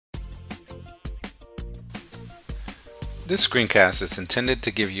This screencast is intended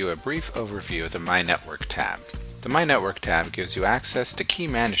to give you a brief overview of the My Network tab. The My Network tab gives you access to key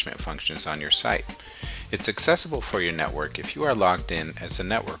management functions on your site. It's accessible for your network if you are logged in as a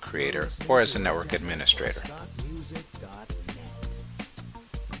network creator or as a network administrator.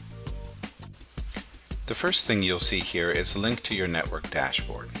 The first thing you'll see here is a link to your network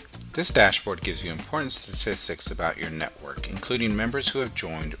dashboard. This dashboard gives you important statistics about your network, including members who have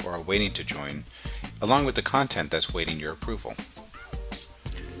joined or are waiting to join, along with the content that's waiting your approval.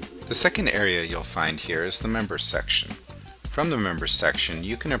 The second area you'll find here is the Members section. From the Members section,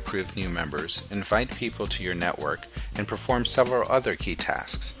 you can approve new members, invite people to your network, and perform several other key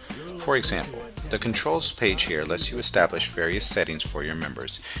tasks. For example, the Controls page here lets you establish various settings for your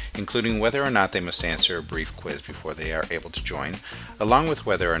members, including whether or not they must answer a brief quiz before they are able to join, along with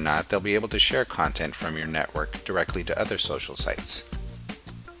whether or not they'll be able to share content from your network directly to other social sites.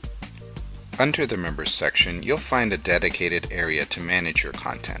 Under the Members section, you'll find a dedicated area to manage your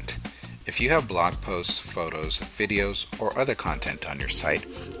content. If you have blog posts, photos, videos, or other content on your site,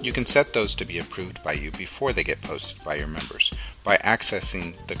 you can set those to be approved by you before they get posted by your members by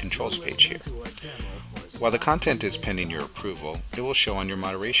accessing the Controls page here. While the content is pending your approval, it will show on your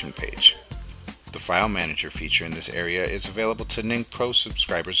moderation page. The File Manager feature in this area is available to Ning Pro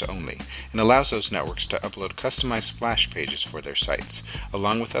subscribers only and allows those networks to upload customized splash pages for their sites,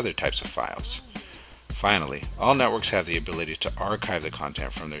 along with other types of files. Finally, all networks have the ability to archive the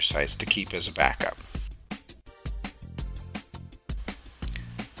content from their sites to keep as a backup.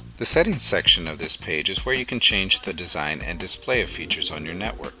 The Settings section of this page is where you can change the design and display of features on your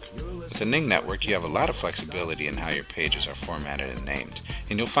network. With the Ning network, you have a lot of flexibility in how your pages are formatted and named,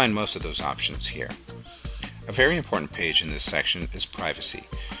 and you'll find most of those options here. A very important page in this section is Privacy,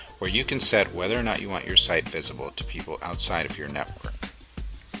 where you can set whether or not you want your site visible to people outside of your network.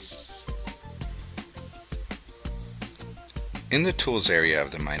 In the Tools area of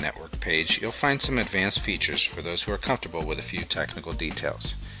the My Network page, you'll find some advanced features for those who are comfortable with a few technical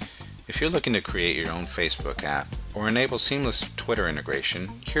details. If you're looking to create your own Facebook app or enable seamless Twitter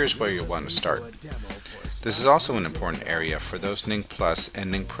integration, here's where you'll want to start. This is also an important area for those Ning Plus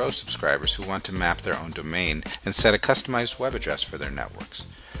and Ning Pro subscribers who want to map their own domain and set a customized web address for their networks.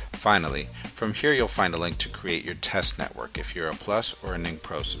 Finally, from here you'll find a link to create your test network if you're a Plus or a Ning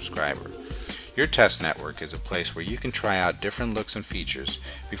Pro subscriber. Your test network is a place where you can try out different looks and features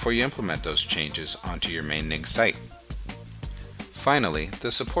before you implement those changes onto your main Ning site. Finally,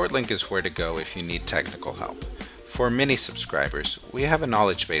 the support link is where to go if you need technical help. For mini subscribers, we have a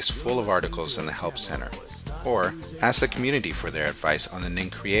knowledge base full of articles in the Help Center, or ask the community for their advice on the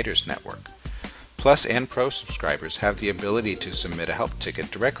Ning Creators Network. Plus and Pro subscribers have the ability to submit a help ticket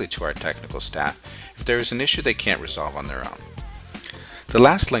directly to our technical staff if there is an issue they can't resolve on their own. The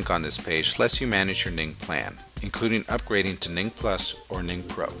last link on this page lets you manage your Ning plan, including upgrading to Ning Plus or Ning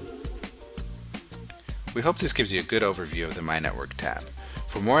Pro. We hope this gives you a good overview of the My Network tab.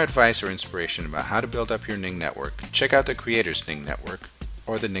 For more advice or inspiration about how to build up your Ning network, check out the Creators Ning Network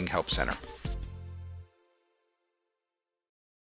or the Ning Help Center.